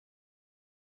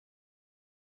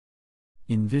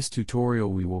In this tutorial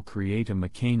we will create a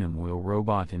Mecanum wheel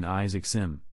robot in Isaac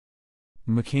Sim.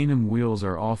 Mecanum wheels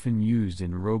are often used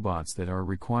in robots that are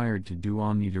required to do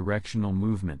omnidirectional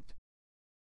movement.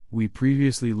 We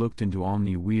previously looked into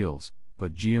omni wheels,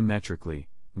 but geometrically,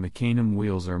 Mecanum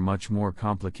wheels are much more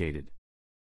complicated.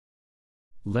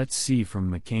 Let's see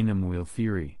from Mecanum wheel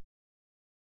theory.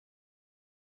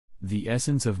 The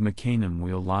essence of Mecanum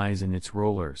wheel lies in its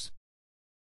rollers.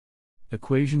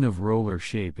 Equation of roller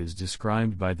shape is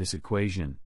described by this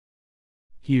equation.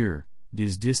 Here, d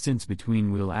is distance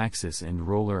between wheel axis and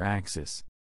roller axis.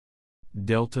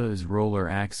 Delta is roller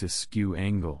axis skew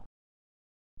angle.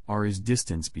 R is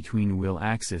distance between wheel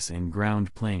axis and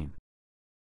ground plane.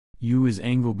 U is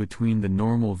angle between the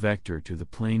normal vector to the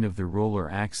plane of the roller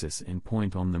axis and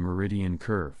point on the meridian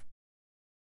curve.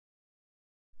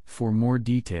 For more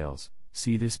details,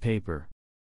 see this paper.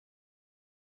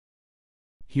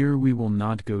 Here we will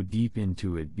not go deep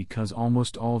into it because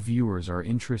almost all viewers are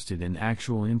interested in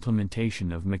actual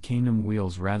implementation of Mecanum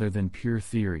wheels rather than pure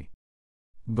theory.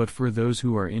 But for those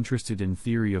who are interested in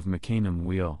theory of Mecanum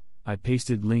wheel, I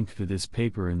pasted link to this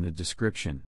paper in the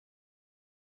description.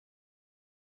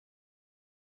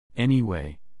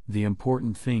 Anyway, the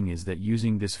important thing is that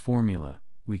using this formula,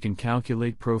 we can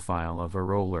calculate profile of a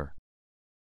roller.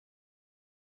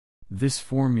 This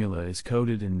formula is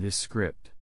coded in this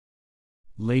script.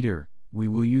 Later, we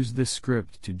will use this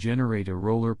script to generate a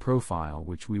roller profile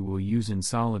which we will use in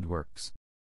SolidWorks.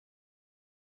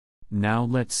 Now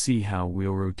let's see how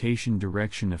wheel rotation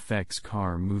direction affects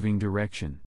car moving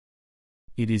direction.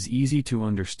 It is easy to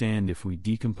understand if we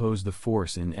decompose the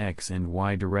force in x and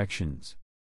y directions.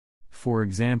 For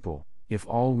example, if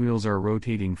all wheels are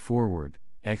rotating forward,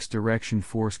 x direction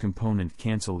force component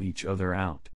cancel each other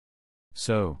out.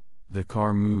 So, the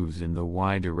car moves in the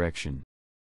y direction.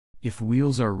 If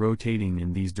wheels are rotating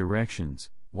in these directions,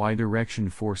 y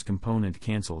direction force component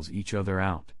cancels each other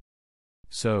out.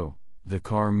 So, the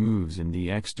car moves in the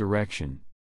x direction.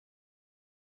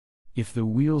 If the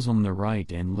wheels on the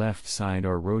right and left side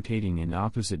are rotating in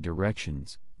opposite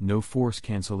directions, no force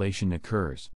cancellation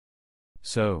occurs.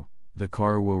 So, the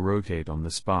car will rotate on the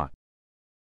spot.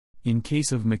 In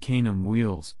case of Mecanum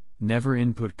wheels, never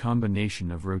input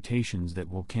combination of rotations that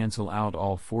will cancel out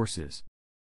all forces.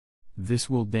 This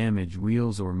will damage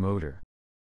wheels or motor.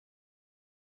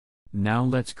 Now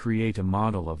let's create a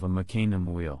model of a Mecanum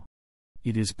wheel.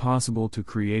 It is possible to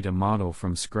create a model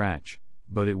from scratch,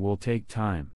 but it will take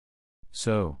time.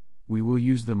 So, we will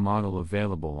use the model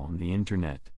available on the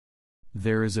internet.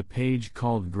 There is a page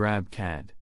called GrabCAD.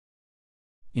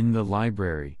 In the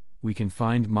library, we can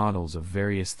find models of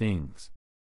various things.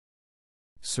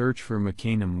 Search for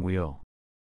Mecanum wheel.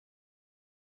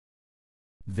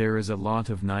 There is a lot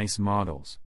of nice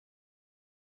models.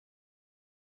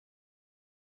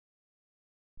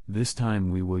 This time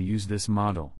we will use this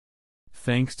model.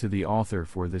 Thanks to the author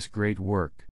for this great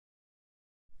work.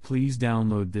 Please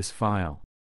download this file.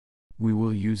 We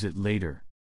will use it later.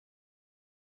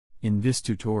 In this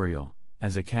tutorial,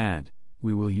 as a CAD,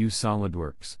 we will use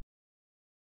SolidWorks.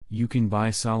 You can buy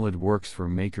SolidWorks for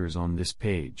makers on this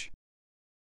page.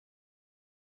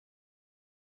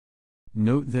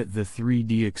 Note that the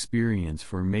 3D experience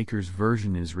for makers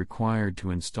version is required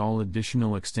to install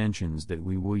additional extensions that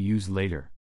we will use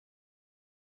later.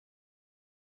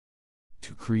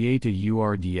 To create a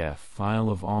URDF file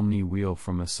of Omni wheel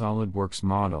from a SolidWorks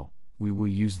model, we will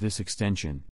use this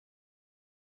extension.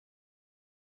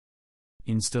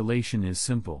 Installation is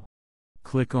simple.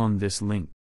 Click on this link.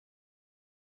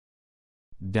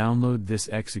 Download this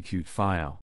execute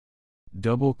file.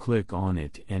 Double-click on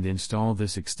it and install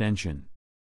this extension.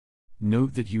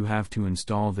 Note that you have to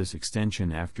install this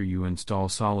extension after you install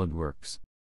SolidWorks.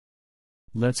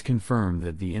 Let's confirm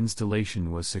that the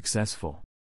installation was successful.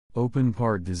 Open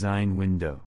Part Design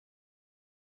window.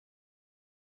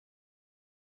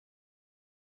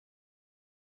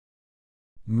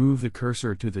 Move the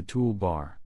cursor to the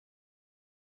toolbar.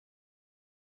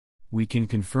 We can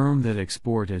confirm that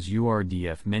Export as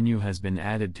URDF menu has been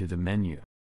added to the menu.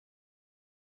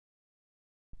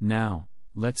 Now,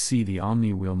 let's see the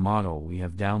Omni wheel model we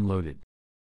have downloaded.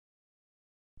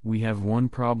 We have one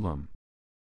problem.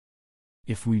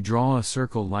 If we draw a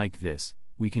circle like this,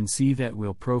 we can see that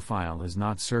wheel profile is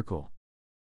not circle.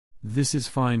 This is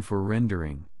fine for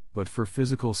rendering, but for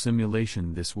physical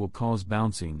simulation this will cause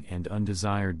bouncing and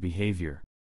undesired behavior.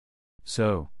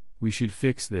 So, we should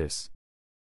fix this.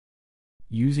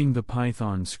 Using the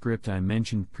Python script I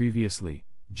mentioned previously,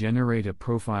 generate a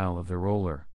profile of the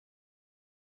roller.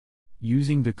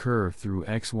 Using the curve through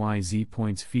XYZ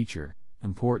points feature,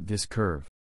 import this curve.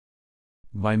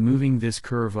 By moving this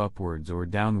curve upwards or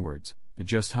downwards,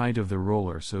 Adjust height of the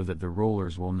roller so that the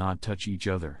rollers will not touch each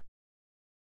other.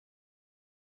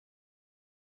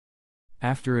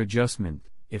 After adjustment,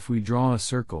 if we draw a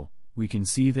circle, we can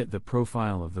see that the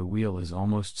profile of the wheel is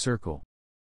almost circle.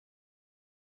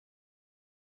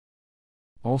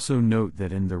 Also note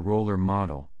that in the roller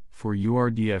model, for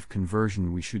URDF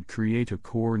conversion we should create a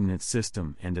coordinate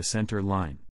system and a center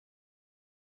line.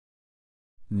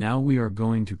 Now we are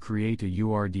going to create a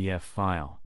URDF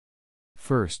file.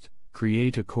 First,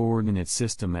 create a coordinate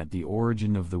system at the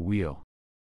origin of the wheel.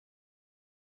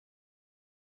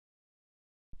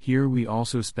 Here we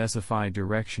also specify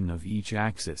direction of each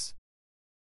axis.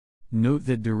 Note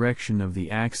that direction of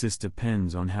the axis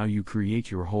depends on how you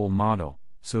create your whole model,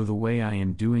 so the way I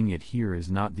am doing it here is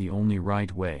not the only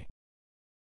right way.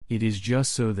 It is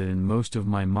just so that in most of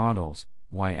my models,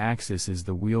 y-axis is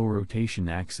the wheel rotation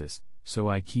axis, so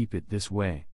I keep it this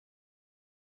way.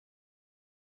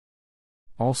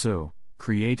 Also,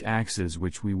 create axes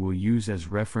which we will use as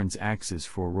reference axes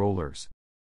for rollers.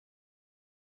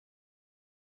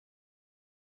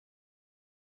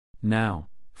 Now,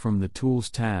 from the Tools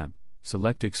tab,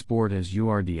 select Export as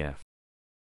URDF.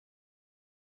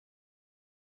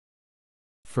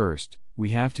 First,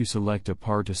 we have to select a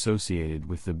part associated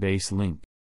with the base link.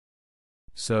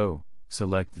 So,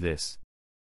 select this.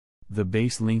 The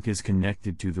base link is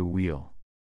connected to the wheel.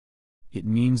 It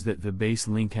means that the base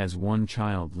link has one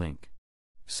child link.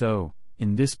 So,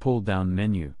 in this pull-down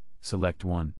menu, select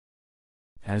 1.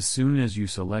 As soon as you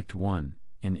select 1,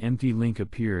 an empty link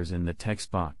appears in the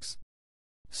text box.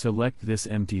 Select this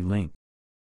empty link.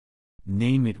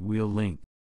 Name it Wheel Link.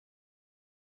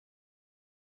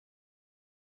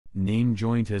 Name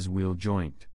joint as Wheel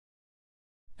Joint.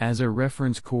 As a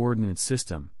reference coordinate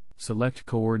system, select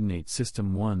Coordinate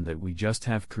System 1 that we just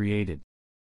have created.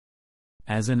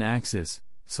 As an axis,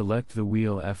 select the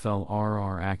wheel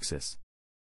FLRR axis.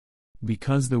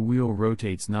 Because the wheel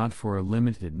rotates not for a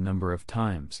limited number of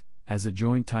times, as a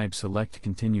joint type select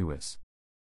Continuous.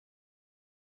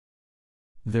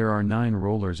 There are 9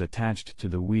 rollers attached to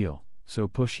the wheel, so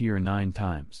push here 9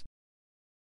 times.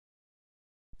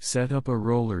 Set up a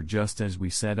roller just as we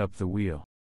set up the wheel.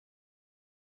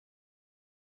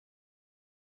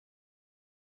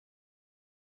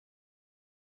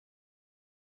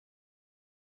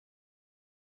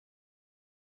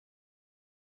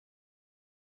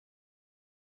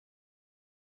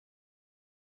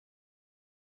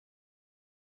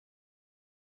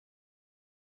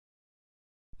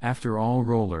 After all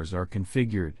rollers are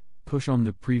configured, push on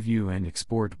the Preview and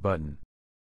Export button.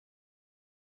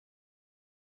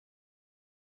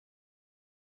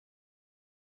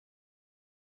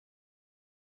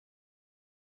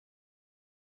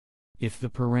 If the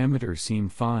parameters seem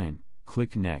fine,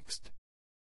 click Next.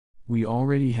 We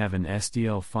already have an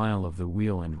STL file of the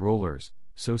wheel and rollers,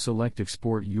 so select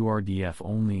Export URDF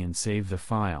only and save the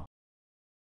file.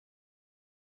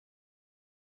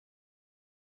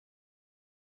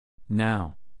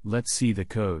 Now, let's see the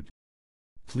code.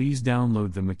 Please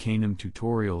download the Mecanum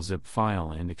tutorial zip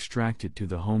file and extract it to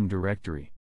the home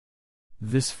directory.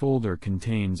 This folder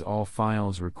contains all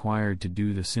files required to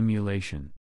do the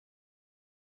simulation.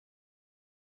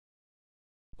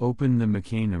 Open the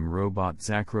Mecanum robot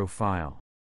Zacro file.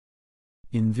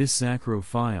 In this Zacro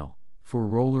file, for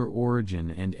roller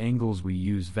origin and angles we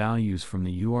use values from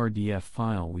the URDF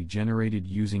file we generated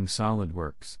using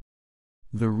SolidWorks.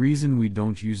 The reason we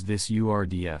don't use this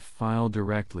URDF file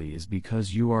directly is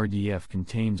because URDF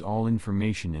contains all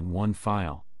information in one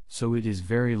file, so it is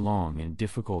very long and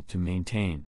difficult to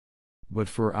maintain. But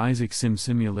for Isaac Sim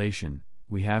simulation,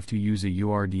 we have to use a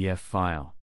URDF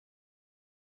file.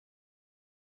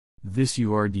 This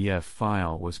URDF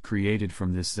file was created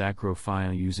from this Zacro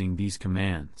file using these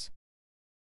commands.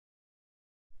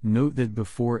 Note that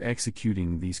before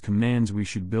executing these commands we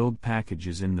should build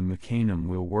packages in the Mecanum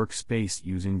wheel workspace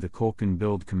using the Culkin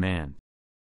build command.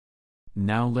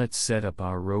 Now let's set up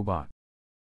our robot.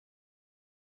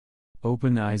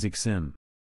 Open Isaac Sim.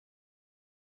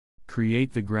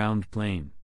 Create the ground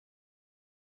plane.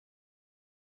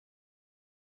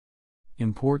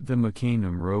 Import the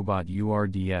Mecanum robot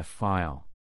URDF file.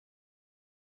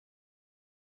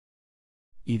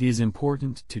 It is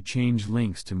important to change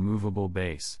links to movable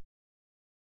base.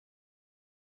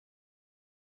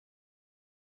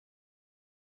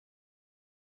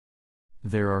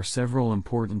 There are several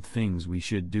important things we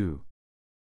should do.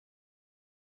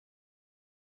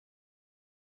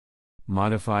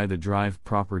 Modify the drive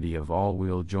property of all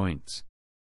wheel joints.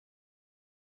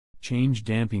 Change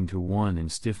damping to 1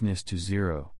 and stiffness to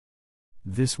 0.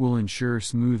 This will ensure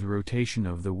smooth rotation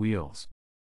of the wheels.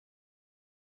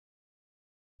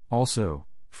 Also,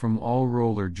 From all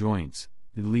roller joints,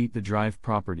 delete the drive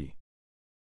property.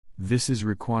 This is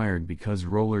required because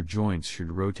roller joints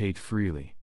should rotate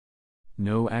freely.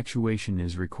 No actuation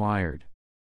is required.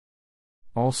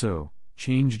 Also,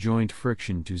 change joint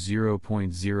friction to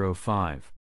 0.05.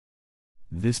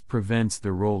 This prevents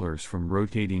the rollers from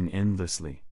rotating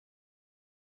endlessly.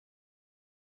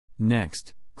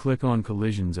 Next, click on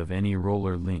collisions of any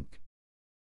roller link.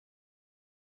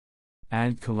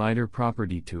 Add collider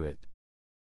property to it.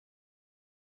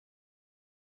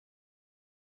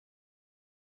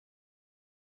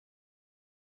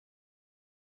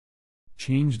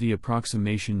 Change the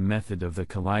approximation method of the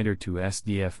collider to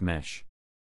SDF mesh.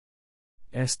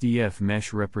 SDF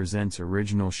mesh represents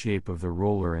original shape of the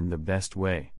roller in the best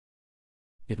way.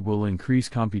 It will increase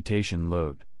computation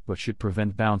load, but should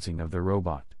prevent bouncing of the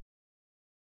robot.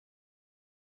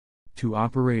 To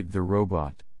operate the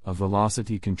robot, a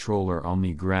velocity controller on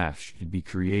the graph should be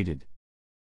created.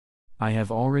 I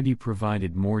have already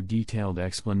provided more detailed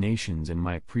explanations in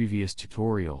my previous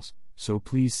tutorials, so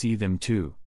please see them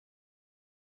too.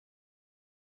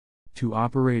 To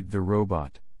operate the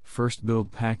robot, first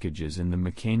build packages in the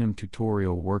Mecanum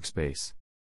tutorial workspace.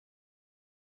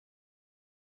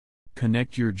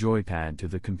 Connect your joypad to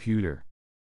the computer.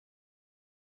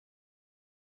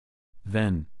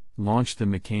 Then, launch the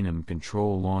Mecanum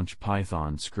control launch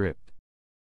Python script.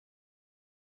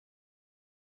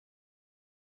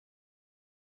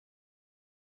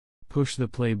 Push the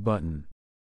play button.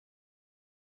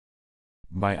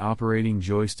 By operating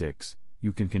joysticks,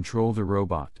 you can control the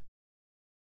robot.